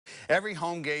Every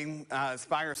home game,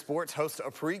 Spyre Sports hosts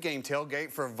a pregame tailgate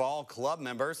for Vol club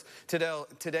members.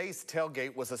 Today's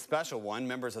tailgate was a special one.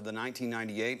 Members of the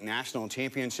 1998 National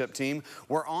Championship team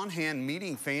were on hand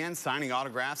meeting fans, signing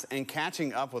autographs, and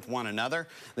catching up with one another.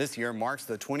 This year marks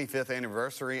the 25th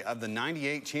anniversary of the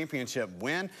 98 championship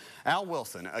win. Al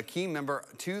Wilson, a key member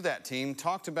to that team,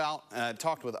 talked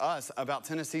with us about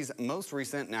Tennessee's most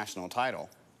recent national title.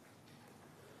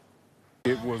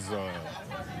 It's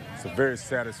a very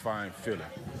satisfying feeling.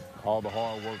 All the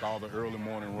hard work, all the early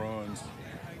morning runs,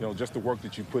 just the work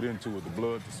that you put into it, the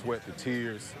blood, the sweat, the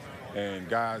tears, and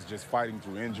guys just fighting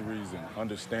through injuries and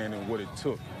understanding what it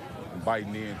took and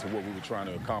biting into what we were trying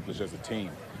to accomplish as a team.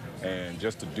 And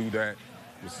just to do that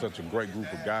with such a great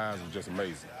group of guys was just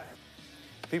amazing.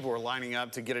 People were lining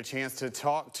up to get a chance to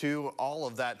talk to all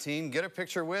of that team, get a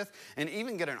picture with, and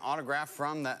even get an autograph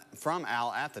from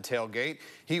Al at the tailgate.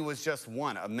 He was just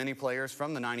one of many players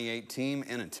from the 98 team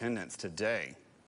in attendance today.